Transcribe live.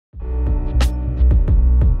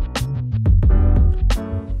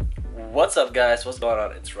What's up, guys? What's going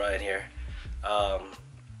on? It's Ryan here.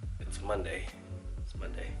 It's Monday.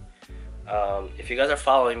 If you guys are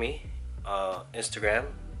following me Instagram,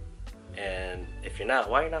 and if you're not,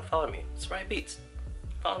 why are you not following me? It's Ryan Beats.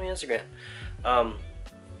 Follow me on Instagram.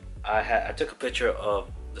 I took a picture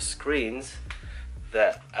of the screens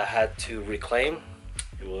that I had to reclaim.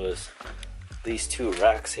 It was these two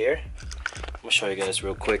racks here. I'm gonna show you guys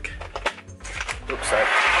real quick. Oops, sorry.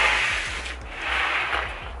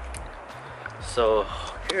 So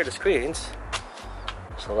here are the screens.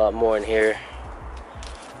 There's a lot more in here.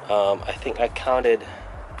 I think I counted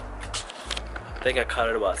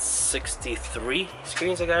about 63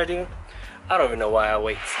 screens I gotta do. I don't even know why I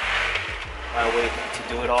wait to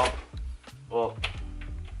do it all. Well,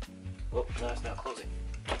 oh, no, it's not closing.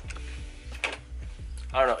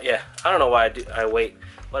 I don't know. Yeah, I don't know why I wait.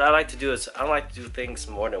 What I like to do is I don't like to do things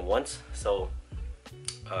more than once. So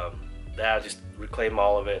that I just reclaim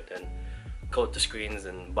all of it and coat the screens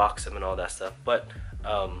and box them and all that stuff. But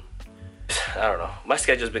I don't know. My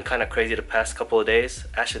schedule's been kind of crazy the past couple of days.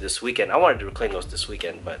 Actually, this weekend I wanted to reclaim those this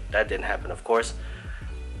weekend, but that didn't happen, of course.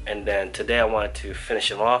 And then today I wanted to finish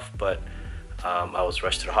them off, but I was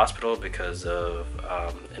rushed to the hospital because of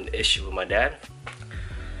an issue with my dad.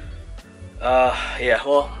 Yeah,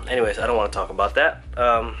 well, anyways, I don't want to talk about that.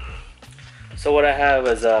 So what I have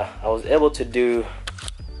is I was able to do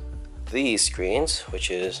these screens,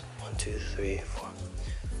 which is 1, 2, 3, 4,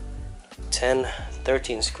 10,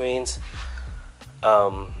 13 screens.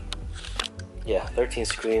 Yeah, 13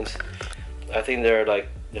 screens. I think there are like,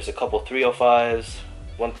 there's a couple 305s,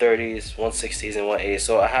 130s, 160s, and 180s.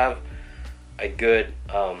 So I have a good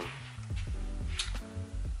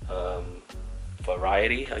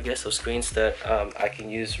variety, I guess, of screens that I can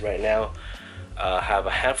use right now. I have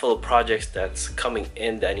a handful of projects that's coming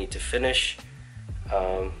in that I need to finish.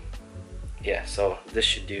 Yeah, so this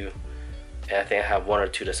should do. And I think I have 1 or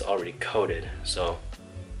 2 that's already coated. So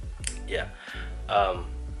yeah,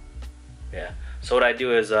 yeah. So what I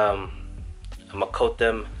do is I'm gonna coat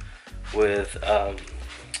them with the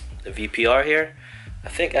VPR here. I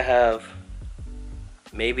think I have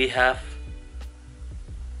maybe half,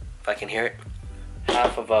 if I can hear it,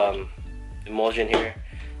 half of Emulsion here,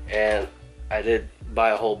 and I did buy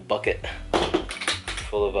a whole bucket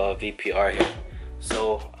full of VPR here.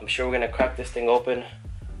 So I'm sure we're gonna crack this thing open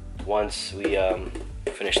once we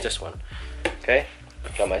finish this one. Okay,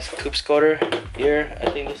 got my scoop coater here.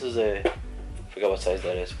 I think this is a, I forgot what size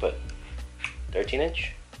that is, but 13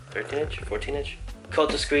 inch, 14 inch.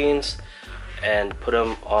 Coat the screens and put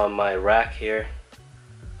them on my rack here.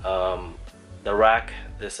 The rack,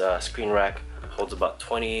 this screen rack, holds about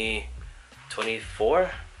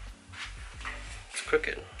 24. It's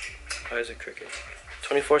crooked. Why is it crooked?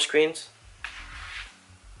 24 screens.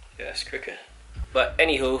 Yeah, it's crooked. But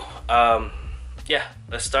anywho, yeah,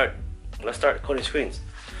 let's start coating screens.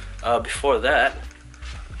 Before that,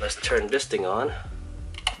 let's turn this thing on.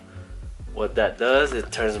 What that does,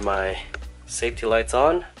 it turns my safety lights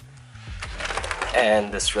on,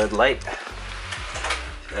 and this red light.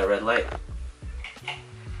 See that red light?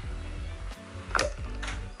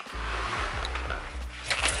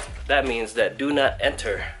 That means that do not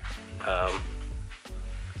enter,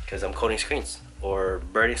 because I'm coating screens or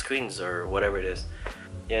burning screens or whatever it is.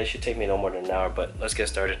 Yeah, it should take me no more than an hour, but let's get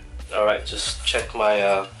started. Alright, just check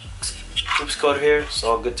my oops coater here. It's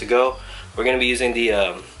all good to go. We're gonna be using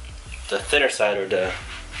the thinner side, or the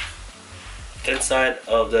thin side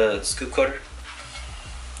of the scoop coater.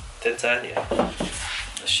 Thin side, yeah.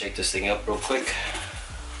 Let's shake this thing up real quick.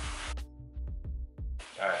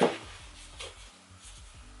 Alright.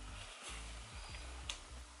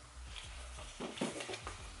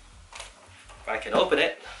 If I can open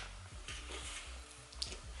it.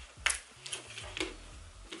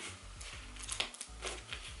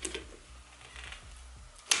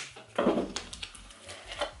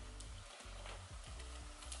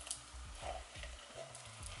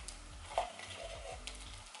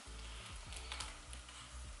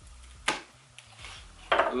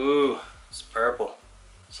 Ooh, it's purple.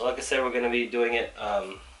 So like I said, we're going to be doing it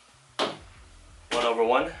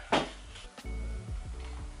 1/1.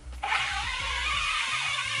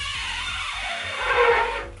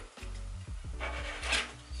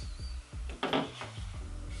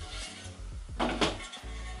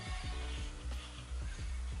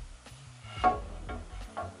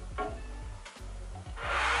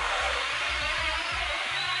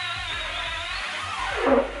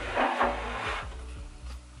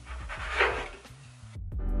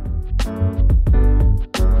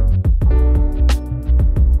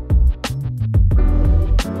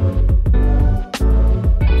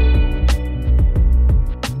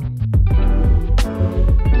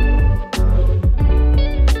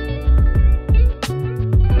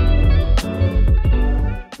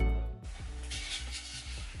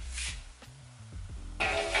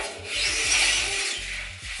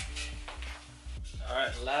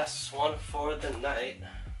 last one for the night.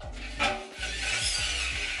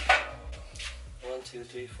 1, 2,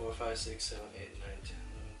 3, 4, 5, 6, 7, 8, 9, 10,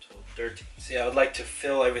 11, 12, 13. See, I would like to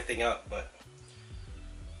fill everything up, but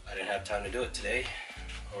I didn't have time to do it today,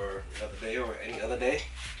 or another day, or any other day.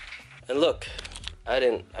 And look, I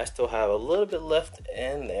still have a little bit left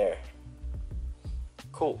in there.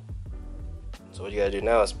 Cool. So what you gotta do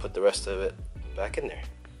now is put the rest of it back in there.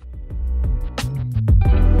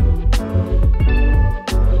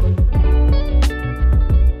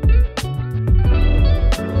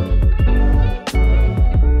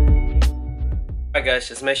 Alright guys,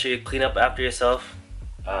 just make sure you clean up after yourself,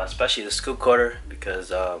 especially the scoop cutter,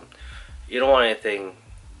 because you don't want anything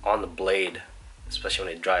on the blade, especially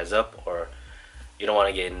when it dries up, or you don't want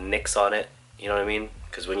to get nicks on it, you know what I mean?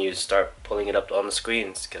 Because when you start pulling it up on the screen,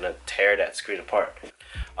 it's gonna tear that screen apart.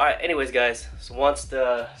 Alright, anyways guys, so once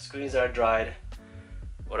the screens are dried,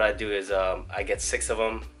 what I do is I get 6 of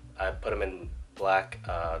them, I put them in black,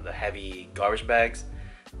 the heavy garbage bags,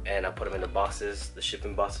 and I put them in the boxes, the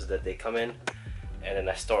shipping boxes that they come in, and then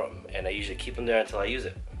I store them, and I usually keep them there until I use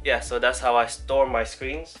it. Yeah, so that's how I store my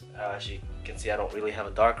screens. As you can see, I don't really have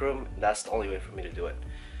a dark room. That's the only way for me to do it.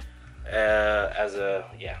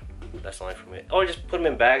 Yeah, that's the only for me. Or just put them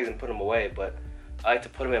in bags and put them away, but I like to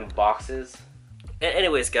put them in boxes. And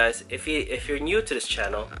anyways guys, if you're new to this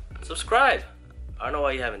channel, subscribe. I don't know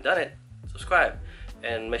why you haven't done it. Subscribe,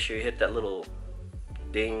 and make sure you hit that little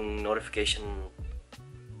ding notification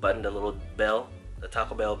button, the little bell, the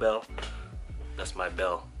Taco Bell bell. That's my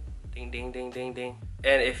bell. Ding ding ding ding ding.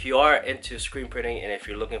 And if you are into screen printing and if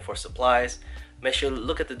you're looking for supplies, make sure to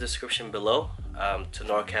look at the description below to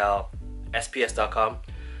NorCalSPS.com,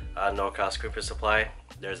 NorCal Screen Print Supply.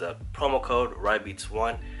 There's a promo code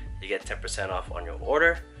RideBeats1. You get 10% off on your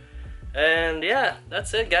order. And yeah,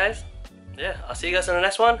 that's it guys. Yeah, I'll see you guys in the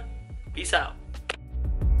next one. Peace out.